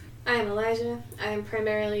I am Elijah. I am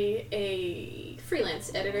primarily a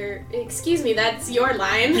freelance editor. Excuse me, that's your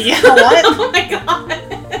line. Yeah, what? Oh my god.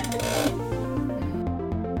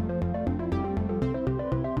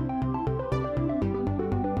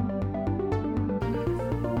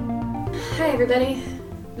 Hi everybody.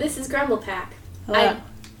 This is Grumble Pack. Hello. I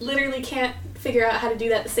literally can't figure out how to do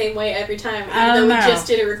that the same way every time, I even don't though we know. just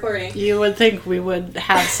did a recording. You would think we would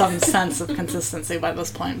have some sense of consistency by this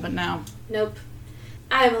point, but no. Nope.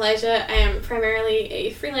 I am Elijah. I am primarily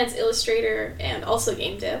a freelance illustrator and also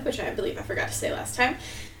game dev, which I believe I forgot to say last time.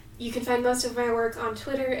 You can find most of my work on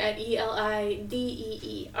Twitter at ELIDEEArt,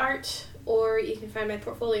 or you can find my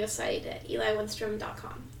portfolio site at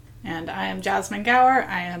eliwinstrom.com. And I am Jasmine Gower.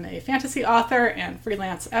 I am a fantasy author and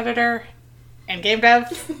freelance editor and game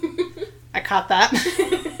dev. I caught that.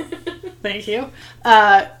 Thank you.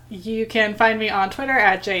 You can find me on Twitter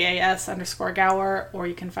at JAS_Gower, or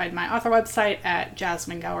you can find my author website at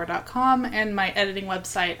jasminegower.com and my editing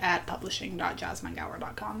website at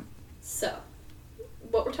publishing.jasminegower.com. So,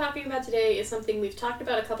 what we're talking about today is something we've talked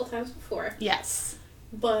about a couple times before, Yes.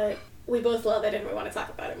 but we both love it and we want to talk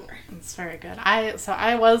about it more. It's very good. I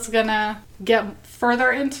was gonna get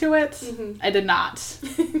further into it. Mm-hmm. I did not.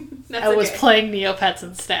 That's I was okay. playing Neopets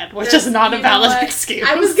instead, which is not a You know valid what? excuse.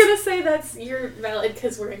 I was gonna say you're valid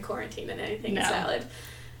because we're in quarantine and anything is No. valid.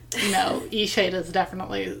 No, eShade is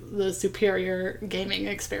definitely the superior gaming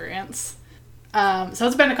experience. So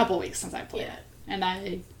it's been a couple weeks since I played Yeah. it, and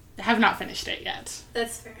I have not finished it yet.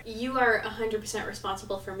 That's fair. You are 100%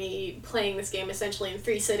 responsible for me playing this game essentially in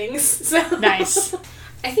 3 sittings. So Nice.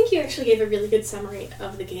 I think you actually gave a really good summary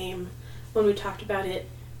of the game when we talked about it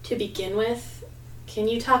to begin with. Can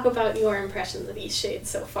you talk about your impressions of Eastshade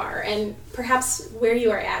so far, and perhaps where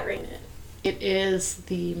you are at right now? It is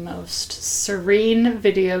the most serene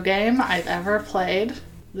video game I've ever played.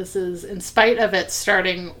 This is in spite of it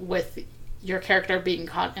starting with your character being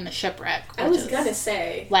caught in a shipwreck. I was gonna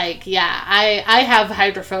say. Like, yeah, I have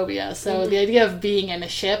hydrophobia, so the idea of being in a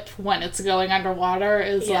ship when it's going underwater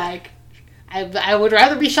is like, I would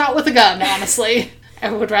rather be shot with a gun, honestly.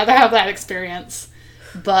 I would rather have that experience.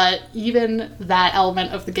 But even that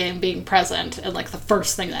element of the game being present and, like, the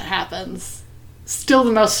first thing that happens, still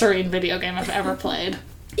the most serene video game I've ever played.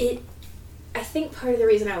 I think part of the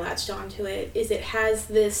reason I latched onto it is it has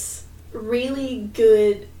this really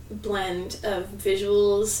good blend of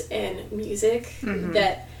visuals and music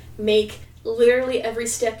that make literally every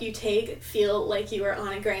step you take feel like you are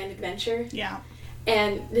on a grand adventure. Yeah.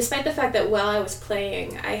 And despite the fact that while I was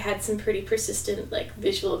playing, I had some pretty persistent, like,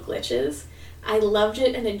 visual glitches, I loved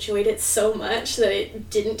it and enjoyed it so much that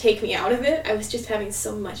it didn't take me out of it. I was just having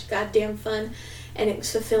so much goddamn fun, and it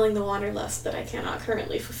was fulfilling the wanderlust that I cannot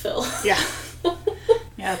currently fulfill. Yeah.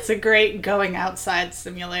 Yeah, it's a great going outside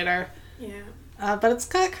simulator. Yeah. But it's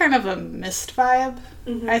got kind of a Myst vibe,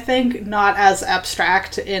 I think. Not as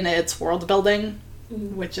abstract in its world building,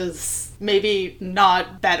 which is maybe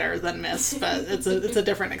not better than Myst, but it's a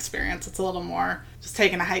different experience. It's a little more just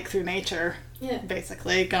taking a hike through nature,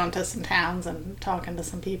 basically, going to some towns and talking to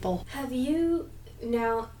some people. Have you...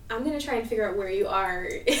 Now, I'm going to try and figure out where you are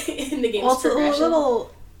in the game's Well, it's progression. a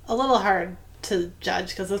little hard to judge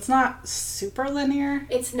because it's not super linear.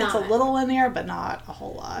 It's not. It's a little linear, but not a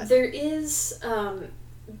whole lot. There is...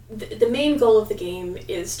 the main goal of the game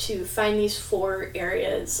is to find these 4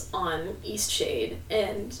 areas on Eastshade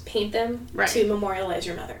and paint them to memorialize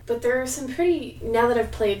your mother. But there are some pretty... Now that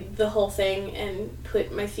I've played the whole thing and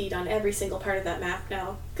put my feet on every single part of that map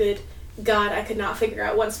now, good God, I could not figure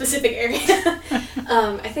out one specific area.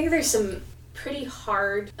 I think there's some pretty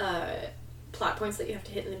hard plot points that you have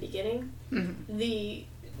to hit in the beginning. The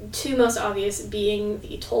 2 most obvious being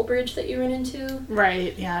the toll bridge that you run into.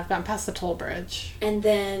 Right, yeah, I've gone past the toll bridge. And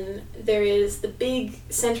then there is the big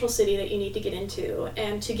central city that you need to get into.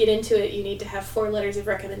 And to get into it, you need to have 4 letters of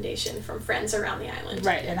recommendation from friends around the island.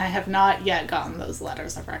 Right, and I have not yet gotten those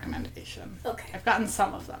letters of recommendation. Okay. I've gotten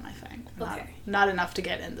some of them, I think. Not enough to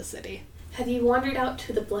get in the city. Have you wandered out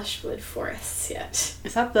to the Blushwood Forests yet?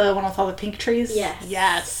 Is that the one with all the pink trees? Yes.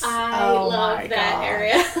 Yes. I love that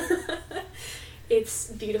area. It's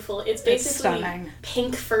beautiful. It's basically stunning.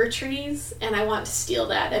 Pink fir trees, and I want to steal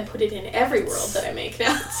that and put it in every world that I make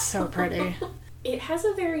now. It's so pretty. It has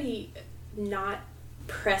a very not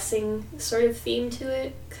pressing sort of theme to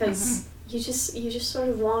it, because you just sort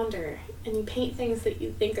of wander and you paint things that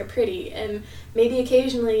you think are pretty, and maybe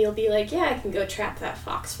occasionally you'll be like, yeah, I can go trap that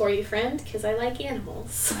fox for you, friend, because I like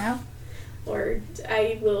animals. Yeah. Or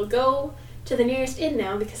I will go to the nearest inn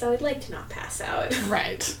now because I would like to not pass out.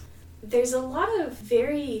 Right. There's a lot of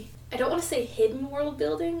very, I don't want to say hidden world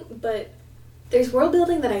building, but There's world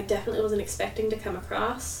building that I definitely wasn't expecting to come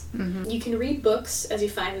across. Mm-hmm. You can read books as you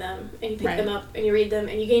find them, and you pick them up, and you read them,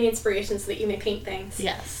 and you gain inspiration so that you may paint things.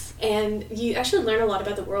 Yes. And you actually learn a lot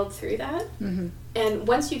about the world through that. Mm-hmm. And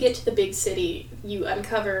once you get to the big city, you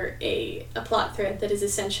uncover a plot thread that is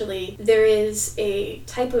essentially, there is a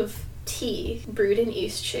type of tea brewed in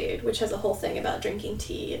Eastshade, which has a whole thing about drinking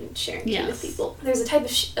tea and sharing tea with people. There's a type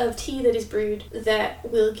of tea that is brewed that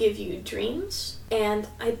will give you dreams. And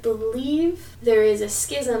I believe there is a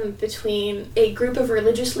schism between a group of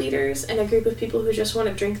religious leaders and a group of people who just want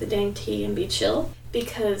to drink the dang tea and be chill.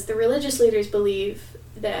 Because the religious leaders believe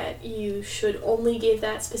that you should only give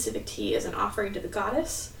that specific tea as an offering to the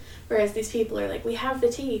goddess. Whereas these people are like, we have the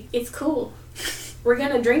tea, it's cool. We're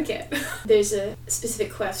gonna drink it. There's a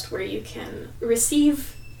specific quest where you can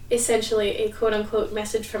receive essentially a quote-unquote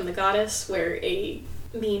message from the goddess where a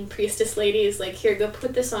mean priestess lady is like, here, go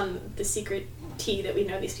put this on the secret tea that we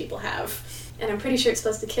know these people have. And I'm pretty sure it's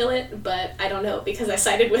supposed to kill it, but I don't know because I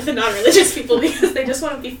sided with the non-religious people because they just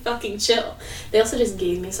want to be fucking chill. They also just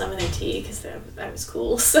gave me some of their tea because I was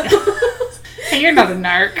cool, so... Hey, you're not a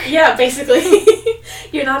narc. Yeah, basically.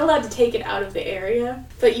 You're not allowed to take it out of the area,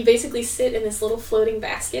 but you basically sit in this little floating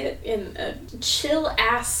basket in a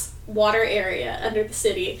chill-ass water area under the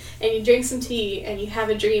city, and you drink some tea, and you have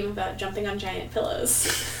a dream about jumping on giant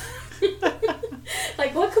pillows.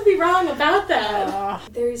 Like, what could be wrong about that?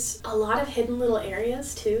 There's a lot of hidden little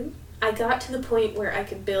areas, too. I got to the point where I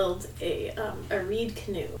could build a reed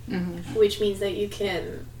canoe, which means that you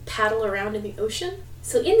can paddle around in the ocean.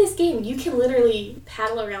 So in this game, you can literally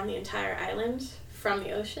paddle around the entire island from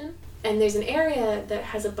the ocean. And there's an area that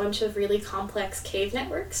has a bunch of really complex cave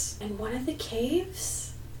networks. And one of the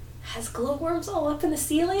caves has glowworms all up in the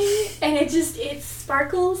ceiling. And it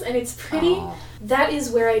sparkles and it's pretty. Oh. That is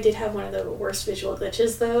where I did have one of the worst visual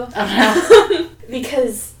glitches, though. Oh, no.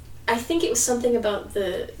 Because I think it was something about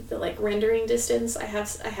the like rendering distance I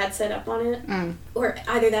had set up on it. Or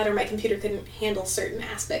either that or my computer couldn't handle certain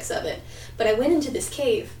aspects of it. But I went into this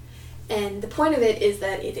cave, and the point of it is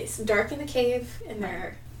that it is dark in the cave, and there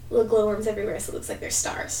are little glowworms everywhere, so it looks like there's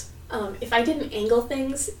stars. If I didn't angle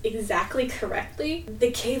things exactly correctly, the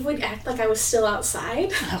cave would act like I was still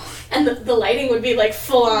outside, and the lighting would be like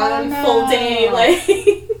full on, full day. Like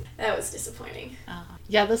that was disappointing.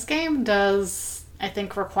 Yeah, this game does, I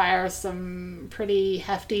think, require some pretty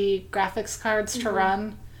hefty graphics cards to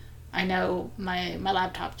run. I know my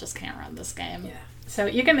laptop just can't run this game. Yeah. So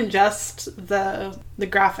you can adjust the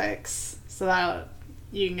graphics so that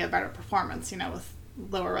you can get better performance, with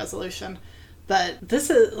lower resolution. But this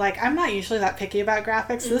is, like, I'm not usually that picky about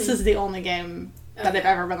graphics. This is the only game that I've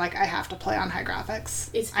ever been like, I have to play on high graphics.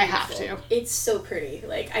 It's beautiful. I have to. It's so pretty.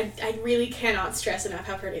 Like, I really cannot stress enough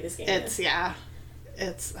how pretty this game is. Yeah.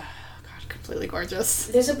 It's... completely gorgeous.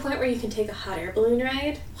 There's a point where you can take a hot air balloon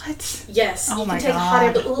ride. What? Yes. Oh, you my can take God. a hot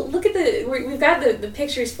air balloon. Look at we've got the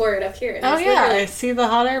pictures for it up here. Oh, yeah. I see the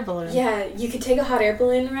hot air balloon. Yeah, you could take a hot air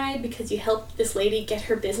balloon ride because you helped this lady get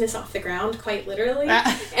her business off the ground, quite literally.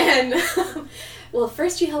 And, well,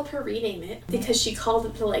 first you help her rename it because she called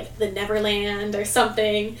it the Neverland or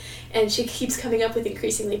something, and she keeps coming up with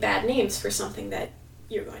increasingly bad names for something that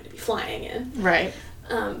you're going to be flying in. Right.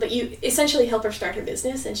 But you essentially help her start her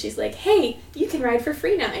business, and she's like, hey, you can ride for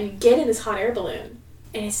free now, and you get in this hot air balloon.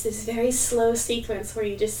 And it's this very slow sequence where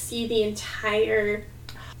you just see the entire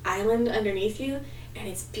island underneath you, and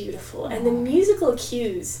it's beautiful. And the musical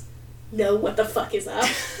cues know what the fuck is up.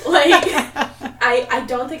 Like, I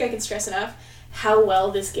don't think I can stress enough how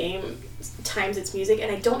well this game times its music, and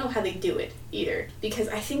I don't know how they do it either, because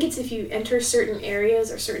I think it's if you enter certain areas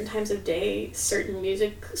or certain times of day, certain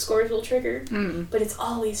music scores will trigger, but it's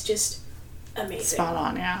always just amazing. Spot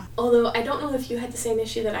on, yeah. Although I don't know if you had the same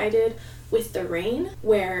issue that I did with the rain,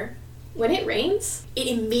 where when it rains, it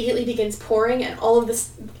immediately begins pouring and all of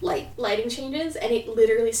this lighting changes, and it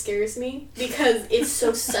literally scares me because it's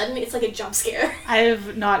so sudden. It's like a jump scare. I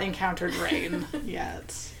have not encountered rain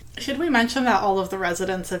yet. Should we mention that all of the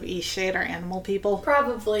residents of Eastshade are animal people?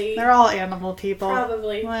 Probably. They're all animal people.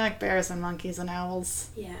 Probably. Like bears and monkeys and owls.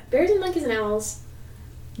 Yeah. Bears and monkeys and owls.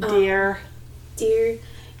 Deer. Deer.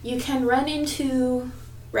 You can run into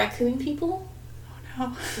raccoon people. Oh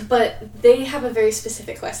no. But they have a very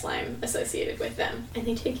specific quest line associated with them. And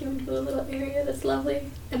they take you into a little area that's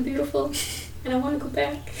lovely and beautiful. And I want to go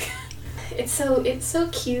back. It's so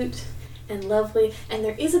cute and lovely. And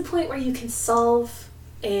there is a point where you can solve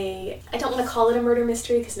I don't want to call it a murder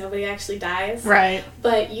mystery because nobody actually dies. Right.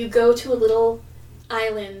 But you go to a little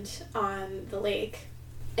island on the lake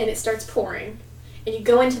and it starts pouring. And you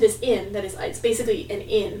go into this inn that is, it's basically an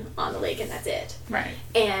inn on the lake, and that's it. Right.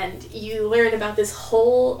 And you learn about this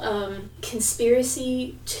whole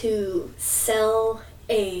conspiracy to sell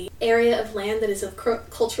a area of land that is of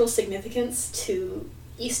cultural significance to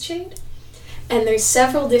Eastshade. And there's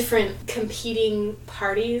several different competing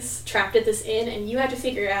parties trapped at this inn, and you have to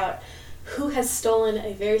figure out who has stolen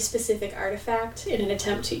a very specific artifact in an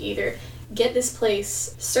attempt to either get this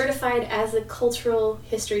place certified as a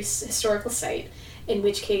historical site, in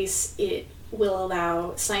which case it will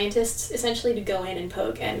allow scientists essentially to go in and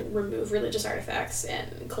poke and remove religious artifacts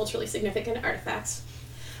and culturally significant artifacts,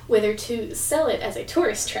 whether to sell it as a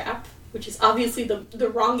tourist trap, which is obviously the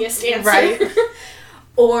wrongest answer, right.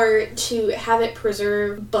 or to have it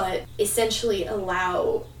preserved but essentially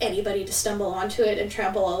allow anybody to stumble onto it and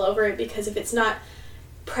trample all over it, because if it's not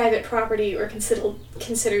private property or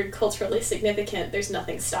considered culturally significant, there's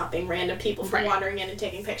nothing stopping random people from wandering in and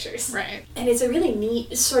taking pictures. Right. And it's a really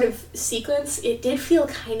neat sort of sequence. It did feel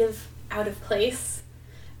kind of out of place,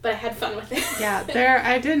 but I had fun with it. Yeah,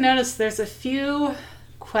 I did notice there's a few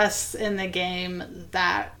quests in the game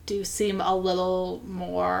that do seem a little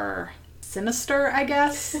more sinister, I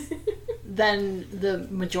guess, than the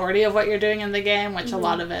majority of what you're doing in the game, which a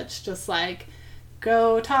lot of it's just like,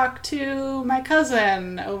 go talk to my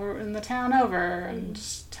cousin over in the town over and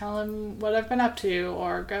tell him what I've been up to,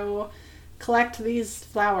 or go collect these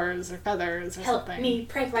flowers or feathers or Help something. Help me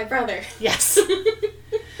prank my brother. Yes.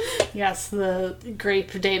 Yes, the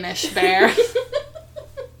grape Danish bear.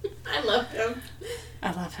 I love him.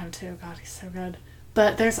 I love him too. God, he's so good.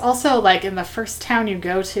 But there's also, like, in the first town you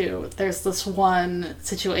go to, there's this one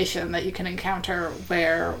situation that you can encounter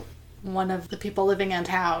where one of the people living in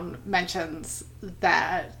town mentions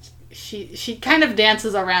that she kind of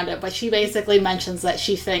dances around it, but she basically mentions that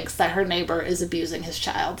she thinks that her neighbor is abusing his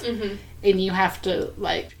child. Mm-hmm. And you have to,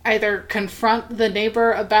 like, either confront the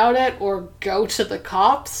neighbor about it or go to the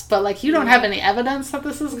cops, but, like, you don't have any evidence that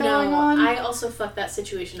this is going on. I also fucked that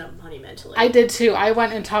situation up monumentally. I did too. I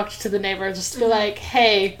went and talked to the neighbor just to be like,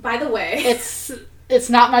 hey, by the way, it's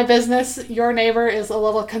not my business. Your neighbor is a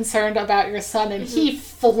little concerned about your son, and he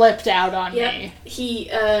flipped out on me.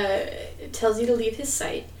 He tells you to leave his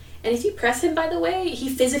site. And if you press him, by the way, he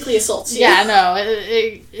physically assaults you. Yeah, no,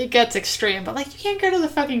 it gets extreme. But, like, you can't go to the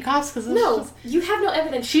fucking cops because you have no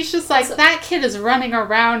evidence. She's just like, that kid is running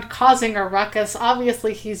around causing a ruckus.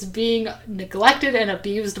 Obviously, he's being neglected and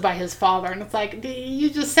abused by his father. And it's like,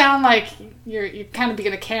 you just sound like you're kind of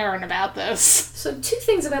being a Karen about this. So, 2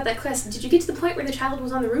 things about that quest. Did you get to the point where the child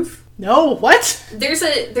was on the roof? No, what? There's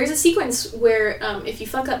a sequence where if you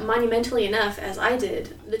fuck up monumentally enough, as I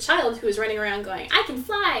did, the child who is running around going, I can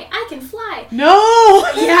fly! No!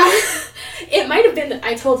 Yeah. It might have been that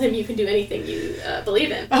I told him you can do anything you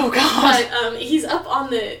believe in. Oh, God. But he's up on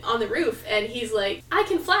the roof, and he's like, I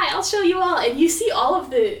can fly, I'll show you all. And you see all of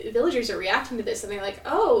the villagers are reacting to this, and they're like,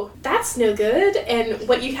 oh, that's no good. And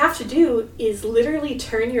what you have to do is literally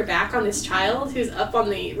turn your back on this child who's up on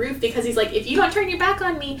the roof, because he's like, if you don't turn your back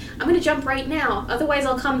on me, I'm going to jump right now, otherwise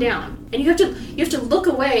I'll come down. And you have to look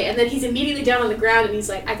away, and then he's immediately down on the ground, and he's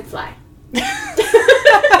like, I can fly.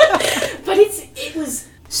 But it was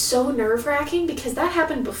so nerve-wracking, because that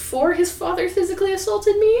happened before his father physically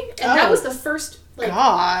assaulted me, and that was the first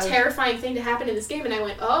terrifying thing to happen in this game, and I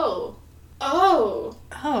went, oh God.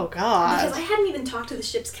 Because I hadn't even talked to the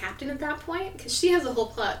ship's captain at that point, because she has a whole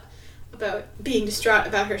plot about being distraught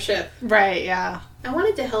about her ship. Right, yeah. I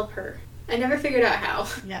wanted to help her. I never figured out how.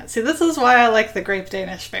 Yeah, see, this is why I like the Grape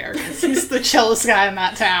Danish Bear, because he's the chillest guy in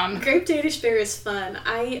that town. Grape Danish Bear is fun.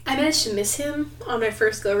 I managed to miss him on my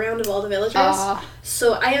first go-round of all the villagers.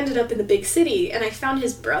 So I ended up in the big city, and I found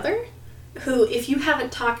his brother, who, if you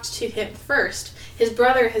haven't talked to him first, his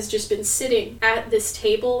brother has just been sitting at this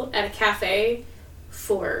table at a cafe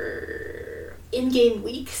for in-game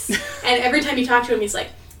weeks. And every time you talk to him, he's like,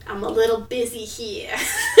 I'm a little busy here.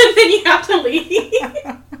 And then you have to leave.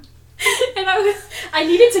 And I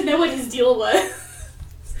needed to know what his deal was.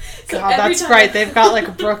 So God, that's right. They've got,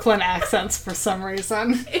 like, Brooklyn accents for some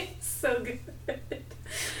reason. It's so good.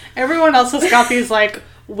 Everyone else has got these, like,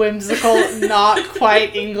 whimsical, not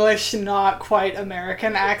quite English, not quite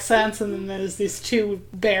American accents, and then there's these 2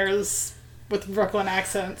 bears with Brooklyn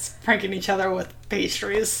accents pranking each other with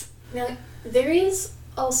pastries. Now, there is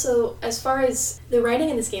also, as far as the writing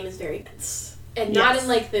in this game is very dense, and not in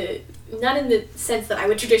the sense that I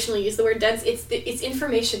would traditionally use the word dense. It's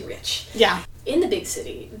information rich. Yeah. In the big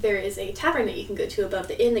city, there is a tavern that you can go to above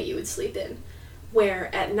the inn that you would sleep in,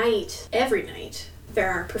 where at night, every night,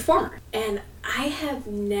 there are performers. And I have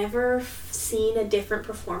never seen a different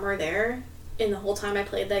performer there in the whole time I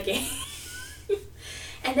played that game.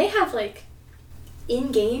 And they have, like,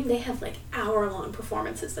 in-game, they have, like, hour-long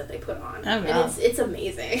performances that they put on. Oh, God. And it's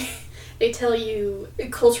amazing. They tell you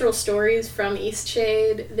cultural stories from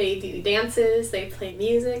Eastshade. They do dances. They play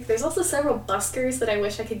music. There's also several buskers that I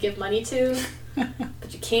wish I could give money to.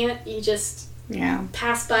 But you can't. You just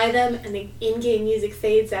pass by them, and the in-game music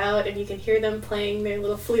fades out, and you can hear them playing their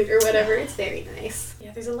little flute or whatever. It's very nice.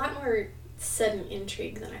 Yeah, there's a lot more sudden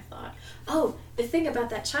intrigue than I thought. Oh, the thing about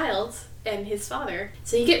that child and his father,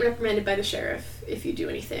 so you get reprimanded by the sheriff if you do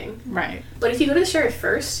anything. Right. But if you go to the sheriff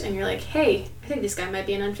first and you're like, hey, I think this guy might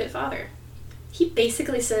be an unfit father, he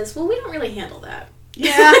basically says, well, we don't really handle that.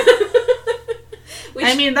 Yeah. Which,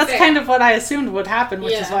 I mean, that's kind of what I assumed would happen,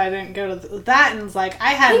 which is why I didn't go to that. And it's like,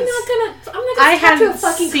 I hadn't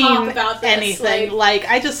seen about this. Anything. Like,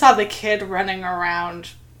 I just saw the kid running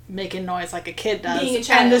around making noise like a kid does. Being a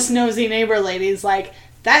child. And this nosy neighbor lady's like,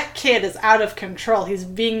 that kid is out of control. He's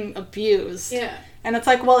being abused. Yeah. And it's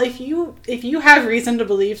like, well, if you have reason to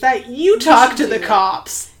believe that, you talk to the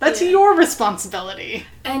cops. That's your responsibility.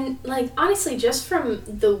 And, like, honestly, just from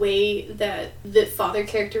the way that the father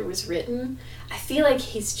character was written, I feel like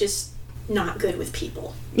he's just not good with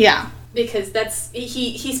people. Yeah. Because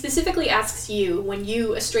he specifically asks you, when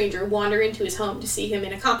you, a stranger, wander into his home to see him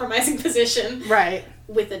in a compromising position. Right.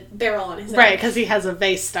 With a barrel on his head. Right, because he has a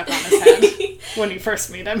vase stuck on his head when you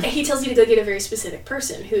first meet him. He tells you to go get a very specific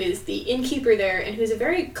person who is the innkeeper there and who's a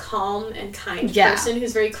very calm and kind person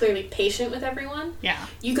who's very clearly patient with everyone. Yeah.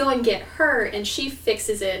 You go and get her and she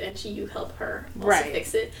fixes it and you help her also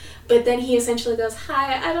fix it. But then he essentially goes,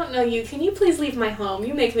 hi, I don't know you. Can you please leave my home?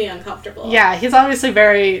 You make me uncomfortable. Yeah, he's obviously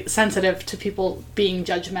very sensitive to people being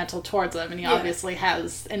judgmental towards him, and he obviously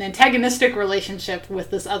has an antagonistic relationship with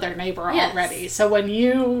this other neighbor already. So when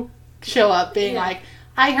you show up being like,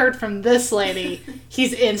 I heard from this lady,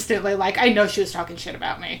 he's instantly like, I know she was talking shit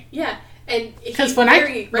about me. Yeah. And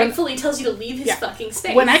he rightfully tells you to leave his fucking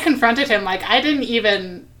space. When I confronted him, like, I didn't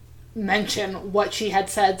even mention what she had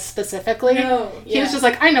said specifically. No. He was just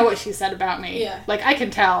like, I know what she said about me. Yeah. Like, I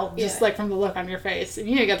can tell, just like from the look on your face. And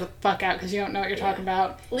you need to get the fuck out because you don't know what you're talking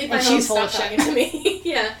about. Leave my home, stop talking to me.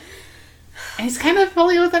 Yeah. And he's kind of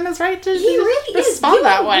fully within his right to respond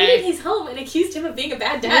that way. He invaded his home and accused him of being a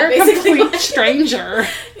bad dad. You're a complete stranger.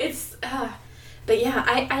 It's, but yeah,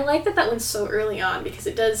 I like that went so early on because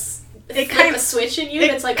it does flip a switch in you.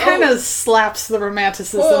 It's like, it kind of slaps the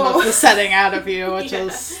romanticism of the setting out of you, which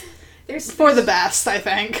is for the best, I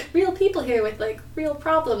think. Real people here with, like, real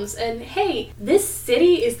problems. And hey, this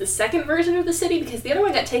city is the second version of the city because the other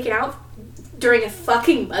one got taken out during a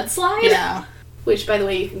fucking mudslide. Yeah. Which, by the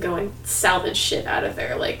way, you can go and salvage shit out of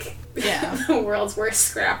there, like, the world's worst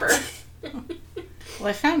scrapper. Well,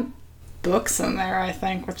 I found books in there, I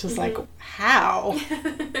think, which is like, how?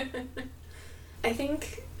 I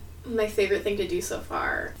think my favorite thing to do so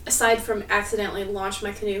far, aside from accidentally launch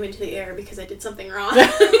my canoe into the air because I did something wrong,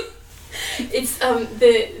 it's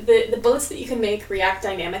the boats that you can make react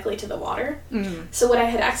dynamically to the water. Mm. So what I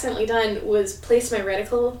had accidentally done was place my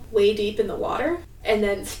reticle way deep in the water and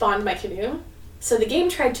then spawned my canoe. So the game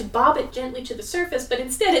tried to bob it gently to the surface, but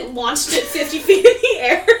instead it launched it 50 feet in the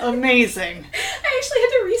air. Amazing. I actually had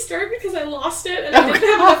to restart because I lost it and I didn't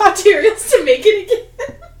have enough materials to make it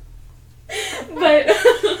again. But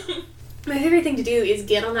my favorite thing to do is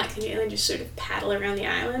get on that canoe and just sort of paddle around the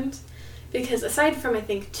island. Because aside from, I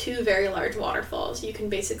think, 2 very large waterfalls, you can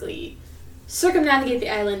basically circumnavigate the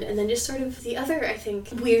island, and then just sort of the other, I think,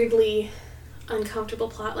 weirdly uncomfortable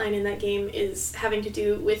plotline in that game is having to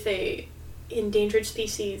do with a endangered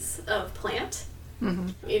species of plant.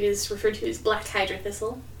 Mm-hmm. It is referred to as black hydra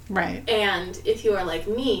thistle. Right. And if you are like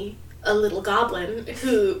me, a little goblin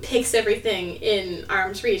who picks everything in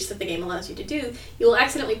arm's reach that the game allows you to do, you will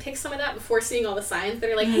accidentally pick some of that before seeing all the signs that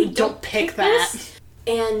are like, hey, don't pick that. This.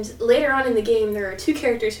 And later on in the game, there are 2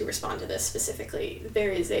 characters who respond to this specifically. There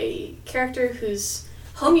is a character whose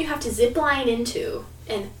home you have to zip line into,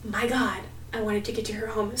 and my god, I wanted to get to her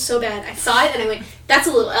home so bad. I saw it and I went, that's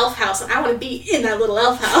a little elf house, and I want to be in that little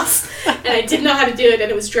elf house. And I didn't know how to do it, and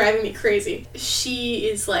it was driving me crazy. She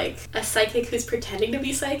is like a psychic who's pretending to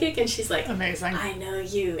be psychic, and she's like, amazing. I know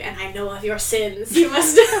you, and I know of your sins. You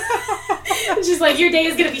must... And she's like, your day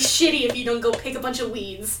is going to be shitty if you don't go pick a bunch of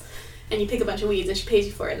weeds. And you pick a bunch of weeds, and she pays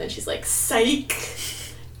you for it, and then she's like, psych!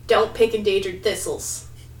 Don't pick endangered thistles,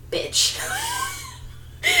 bitch.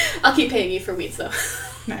 I'll keep paying you for weeds, though.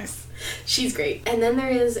 Nice. She's great. And then there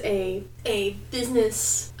is a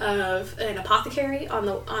business of an apothecary on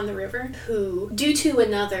the river who, due to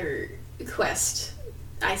another quest,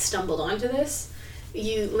 I stumbled onto this.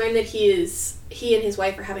 You learn that he and his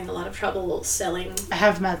wife are having a lot of trouble selling. I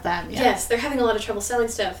have met them, yeah. Yes, they're having a lot of trouble selling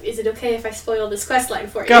stuff. Is it okay if I spoil this quest line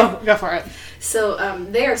for you? Go for it. So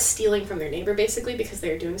they are stealing from their neighbor, basically, because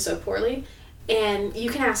they're doing so poorly. And you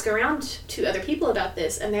can ask around to other people about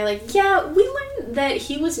this, and they're like, yeah, we learned that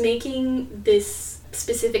he was making this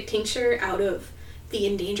specific tincture out of the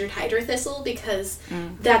endangered hydra thistle because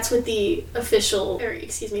that's what the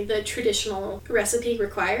the traditional recipe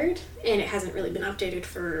required, and it hasn't really been updated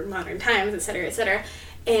for modern times, etc., etc.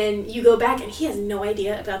 And you go back, and he has no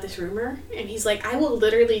idea about this rumor, and he's like, I will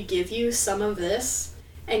literally give you some of this,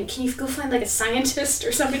 and can you go find, like, a scientist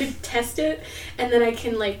or somebody to test it, and then I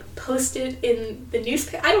can, like, post it in the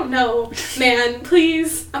newspaper? I don't know, man,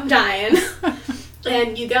 please, I'm dying.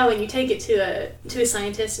 And you go and you take it to a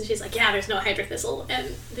scientist, and she's like, yeah, there's no hydra thistle.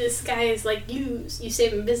 And this guy is like, you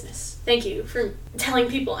save him business. Thank you for telling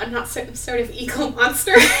people I'm not some sort of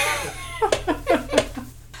eco-monster.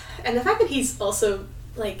 And the fact that he's also,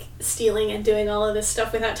 like, stealing and doing all of this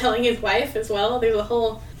stuff without telling his wife as well, there's a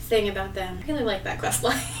whole thing about them. I really like that quest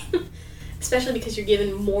line. Especially because you're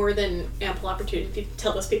given more than ample opportunity to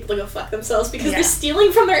tell those people to go fuck themselves because they're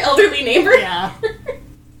stealing from their elderly neighbor. Yeah.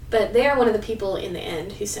 But they are one of the people in the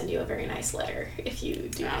end who send you a very nice letter if you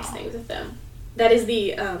do nice things with them. That is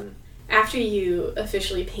the, after you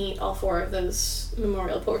officially paint all 4 of those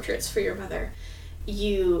memorial portraits for your mother,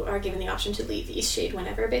 you are given the option to leave Eastshade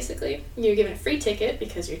whenever, basically. You're given a free ticket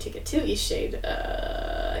because your ticket to Eastshade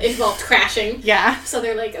involved crashing. Yeah. So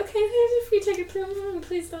they're like, okay, here's a free ticket,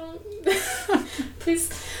 please don't.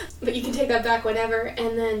 Please. But you can take that back whenever.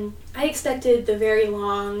 And then I expected the very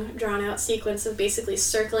long, drawn-out sequence of basically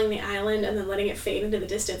circling the island and then letting it fade into the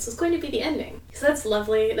distance was going to be the ending. So that's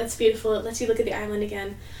lovely, that's beautiful, it lets you look at the island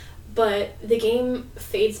again. But the game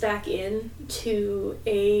fades back in to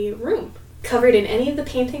a room covered in any of the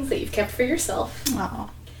paintings that you've kept for yourself. Oh.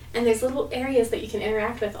 And there's little areas that you can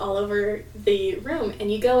interact with all over the room,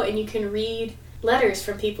 and you go and you can read letters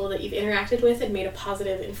from people that you've interacted with and made a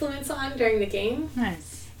positive influence on during the game.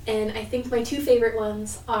 Nice. And I think my 2 favorite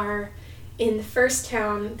ones are, in the first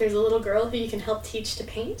town, there's a little girl who you can help teach to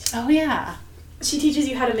paint. Oh, yeah. She teaches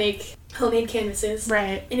you how to make homemade canvases.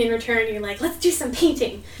 Right. And in return, you're like, let's do some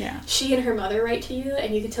painting. Yeah. She and her mother write to you,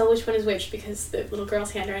 and you can tell which one is which because the little girl's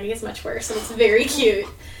handwriting is much worse, and it's very cute.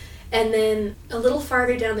 And then a little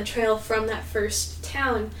farther down the trail from that first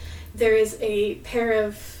town, there is a pair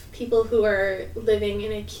of people who are living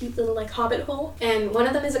in a cute little, like, hobbit hole. And one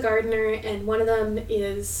of them is a gardener, and one of them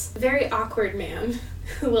is a very awkward man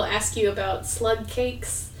who will ask you about slug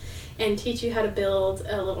cakes and teach you how to build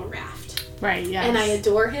a little raft. Right, yes. And I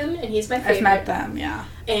adore him, and he's my favorite. I've met them, yeah.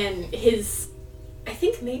 And his, I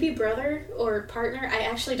think maybe brother or partner, I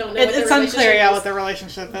actually don't know what their it's relationship unclear, is. what the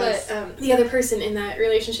relationship is. But the other person in that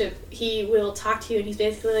relationship, he will talk to you, and he's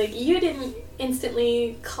basically like, you didn't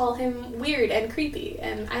instantly call him weird and creepy,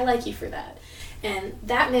 and I like you for that. And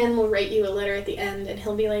that man will write you a letter at the end, and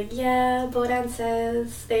he'll be like, yeah, Bodan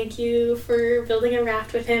says thank you for building a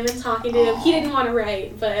raft with him and talking to him. He didn't want to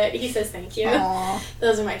write, but he says thank you. Aww.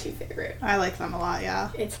 Those are my 2 favorite. I like them a lot, yeah.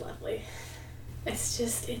 It's lovely. It's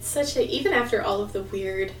just, it's such a, even after all of the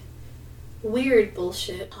weird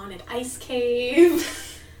bullshit, haunted ice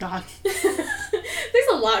cave. God. There's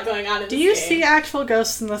a lot going on in this game. Do you see actual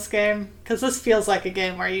ghosts in this game? Because this feels like a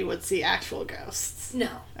game where you would see actual ghosts. No.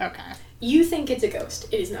 Okay. You think it's a ghost.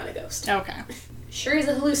 It is not a ghost. Okay. Sure is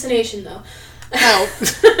a hallucination, though. Oh.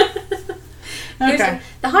 Okay.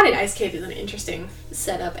 The haunted ice cave is an interesting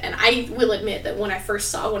setup, and I will admit that when I first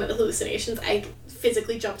saw one of the hallucinations, I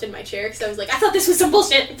physically jumped in my chair because I was like, I thought this was some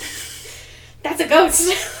bullshit. That's a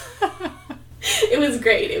ghost. It was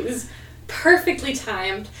great. It was perfectly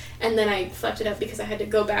timed, and then I fucked it up because I had to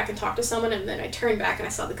go back and talk to someone, and then I turned back and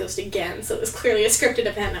I saw the ghost again, so it was clearly a scripted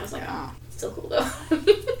event, and I was like, oh, still cool though.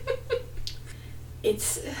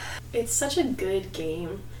 It's such a good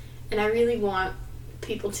game, and I really want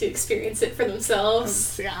people to experience it for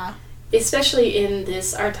themselves. Yeah. Especially in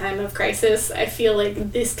this, our time of crisis, I feel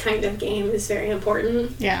like this kind of game is very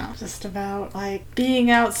important. Yeah, just about, like,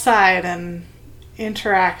 being outside and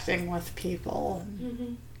interacting with people.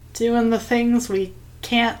 Mm-hmm. Doing the things we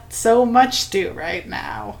can't so much do right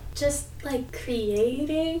now. Just, like,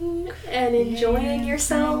 creating and enjoying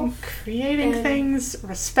yourself. Creating things,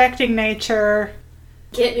 respecting nature.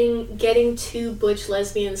 Getting 2 butch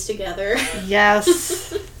lesbians together.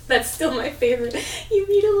 Yes. That's still my favorite. You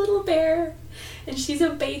meet a little bear, and she's a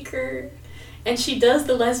baker, and she does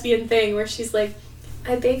the lesbian thing where she's like,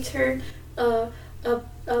 I baked her a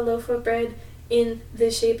loaf of bread in the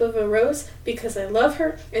shape of a rose because I love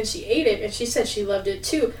her and she ate it and she said she loved it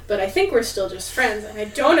too, but I think we're still just friends and I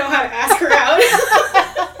don't know how to ask her out.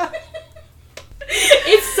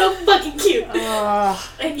 It's so fucking cute.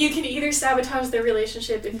 And you can either sabotage their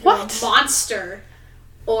relationship if you're a monster,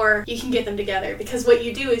 or you can get them together. Because what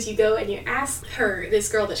you do is you go and you ask her, this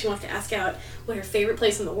girl that she wants to ask out, what her favorite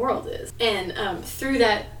place in the world is. And through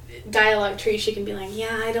that dialogue tree, she can be like,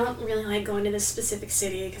 yeah, I don't really like going to this specific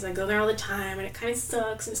city because I go there all the time and it kind of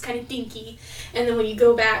sucks and it's kind of dinky. And then when you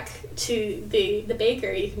go back to the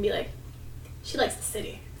baker, you can be like, she likes the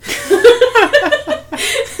city.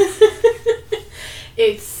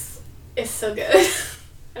 It's so good.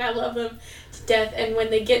 And I love them to death. And when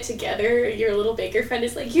they get together, your little baker friend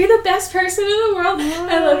is like, you're the best person in the world.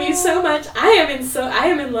 I love you so much. I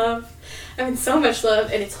am in love. I'm in so much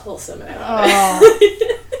love, and it's wholesome, and I love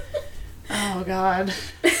it. Oh God.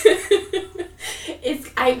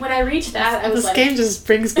 When I reached that, I was like, this game just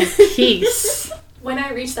brings me peace. When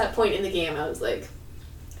I reached that point in the game, I was like,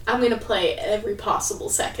 I'm going to play every possible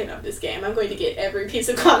second of this game. I'm going to get every piece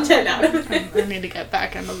of content out of it. I need to get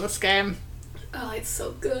back into this game. Oh, it's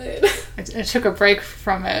so good. I took a break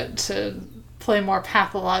from it to play more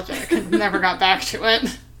Pathologic and never got back to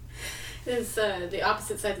it. It's the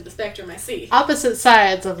opposite sides of the spectrum, I see. Opposite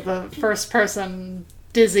sides of the first-person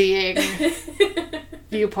dizzying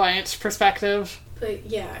viewpoint perspective. But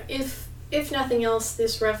yeah, if nothing else,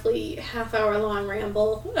 this roughly half-hour-long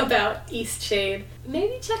ramble about Eastshade,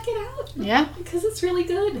 maybe check it out. Yeah. Because it's really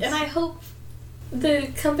good, and I hope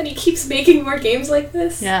the company keeps making more games like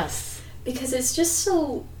this. Yes. Because it's just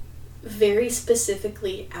so very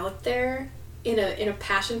specifically out there in a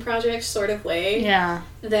passion project sort of way. Yeah.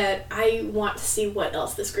 That I want to see what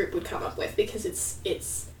else this group would come up with, because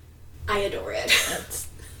it's I adore it. It's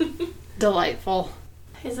delightful.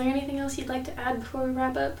 Is there anything else you'd like to add before we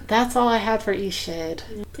wrap up? That's all I had for Eastshade.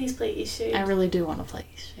 Please play Eastshade. I really do want to play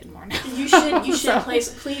Eastshade more now. You should so, play.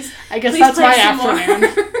 Please. I guess that's my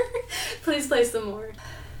afternoon. Please play some more.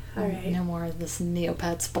 All right. No more of this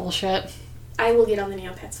Neopets bullshit. I will get on the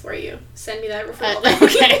Neopets for you. Send me that referral.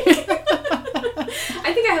 Okay.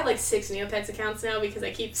 I think I have like 6 Neopets accounts now because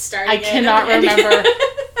I keep starting. I cannot remember.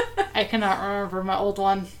 I cannot remember my old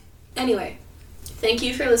one. Anyway, thank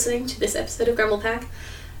you for listening to this episode of Grumble Pack.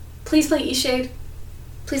 Please play Eastshade.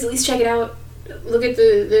 Please at least check it out. Look at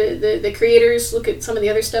the creators. Look at some of the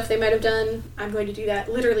other stuff they might have done. I'm going to do that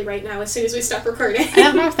literally right now as soon as we stop recording. I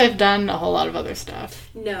don't know if they've done a whole lot of other stuff.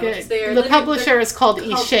 No, the publisher is called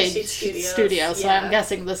Eastshade Studios, so I'm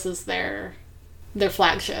guessing this is their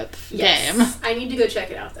flagship game. I need to go check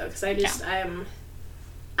it out though, because I am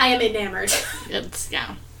enamored. It's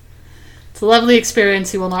a lovely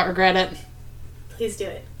experience. You will not regret it. Please do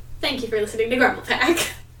it. Thank you for listening to Grumble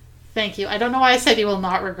Pack. Thank you. I don't know why I said you will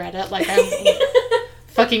not regret it. Like I'm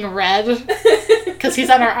fucking red. Because he's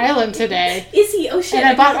on our island today. Is he? Oh shit. And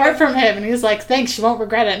I bought art from him and he's like, thanks, you won't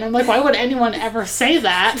regret it. And I'm like, why would anyone ever say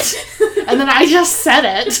that? And then I just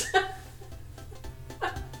said it.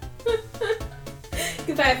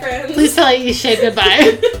 Goodbye, friends. Please tell Eastshade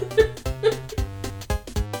goodbye.